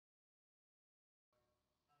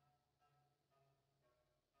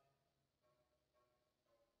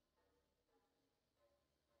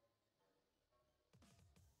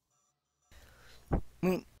I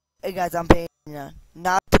mean, hey guys, I'm paying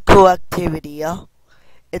not the cool activity,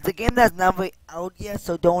 It's a game that's not really out yet,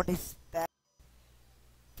 so don't expect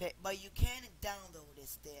it. But you can download it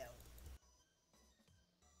still.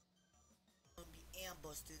 You'll be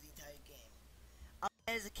ambushed through the entire game.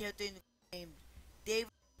 As a character in the game, David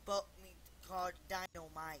bought me called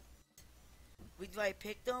Dynamite. Reason why I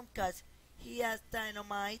picked him, because he has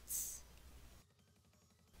dynamites.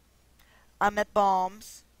 I'm at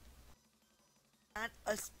bombs. Not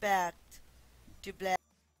expect to blast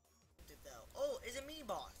though. Oh, it's a mini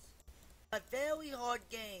boss. A very hard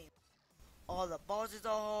game. All the bosses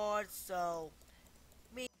are hard, so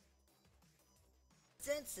me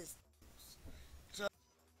senses. So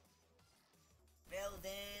well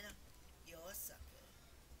then you're a sucker.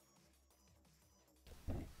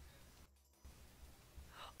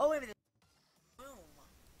 Oh wait a minute. Boom.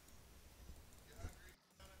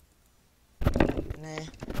 Nah.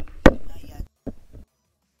 Not yet.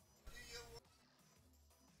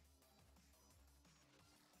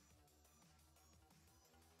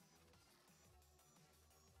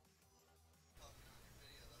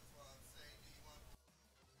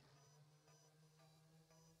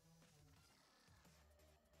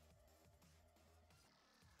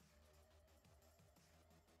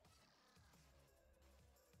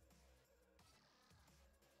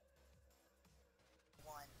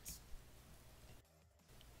 Once.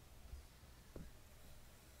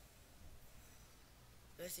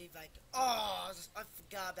 Let's see if I can. Oh, I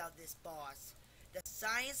forgot about this boss. The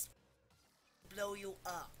science blow you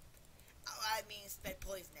up. Oh, I mean, spit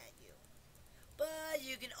poison at you. But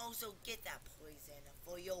you can also get that poison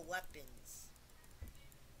for your weapons.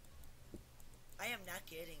 I am not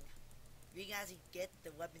kidding. You can actually get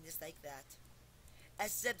the weapon just like that.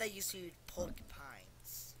 Except that you shoot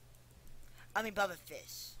porcupines. I mean, bubba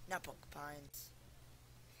fish, not porcupines.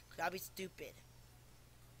 Cause I'll be stupid.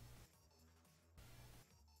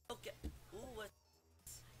 Okay. Ooh, what's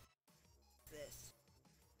this?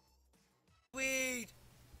 Weed!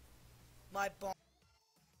 My bomb.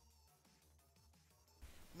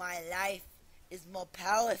 My life is more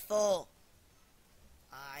powerful.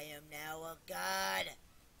 I am now a god.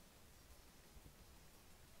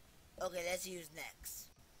 Okay, let's use next.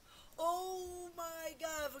 Oh my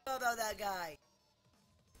god, I forgot about that guy.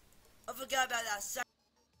 I forgot about that sign.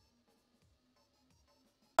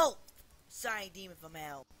 Oh! Sign demon from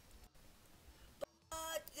hell.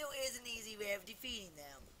 But there is an easy way of defeating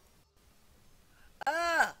them.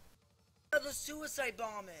 Ah! The suicide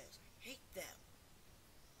bombers. Hate them.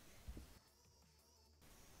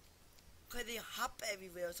 Because they hop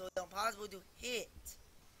everywhere, so they're impossible to hit.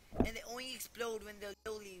 And they only explode when they're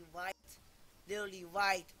literally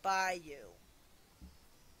right by you.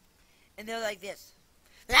 And they're like this.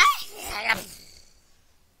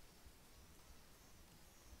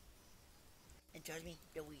 And trust me,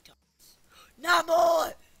 they're retards. Not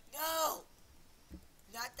more! No!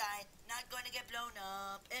 Not dying. Not going to get blown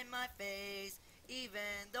up in my face.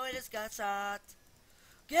 Even though I just got shot.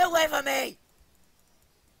 Get away from me!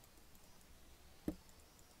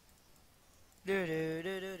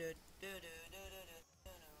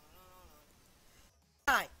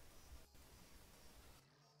 Hi.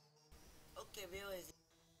 Okay, where is it?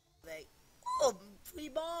 Like, oh, free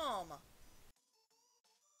bomb.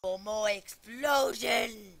 For more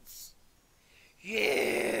explosions.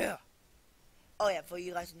 Yeah. Oh yeah, for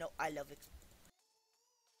you guys to know, I love it.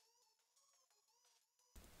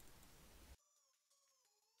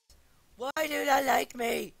 Why do they like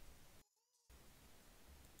me?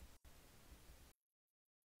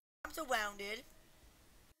 I'm surrounded.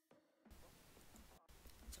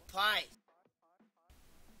 Surprise.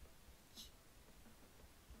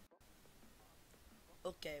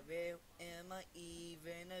 Okay, where am I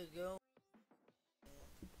even going?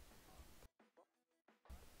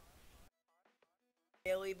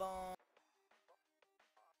 Billy bomb.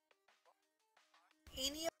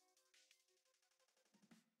 Any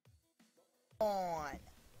on.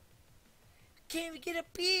 Can't we get a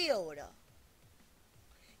build?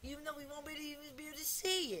 Even though we won't even be able to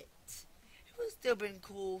see it. It would still been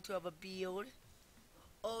cool to have a build.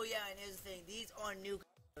 Oh yeah, and here's the thing. These are new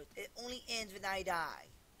colors. It only ends when I die.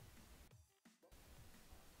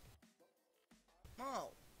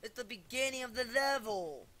 Oh, it's the beginning of the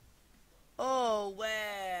level. Oh,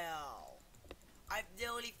 well. I've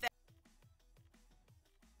literally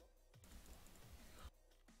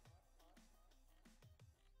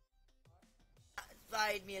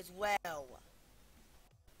satisfied me as well.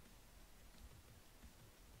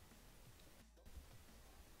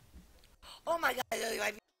 Oh my god, I literally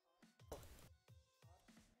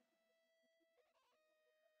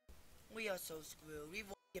we are so screwed. We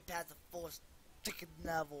won't get past the fourth freaking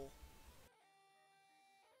level.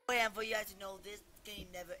 And for you guys to know, this game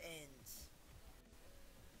never ends.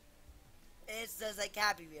 It's just like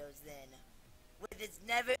Happy Wheels then. With its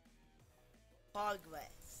never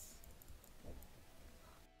progress.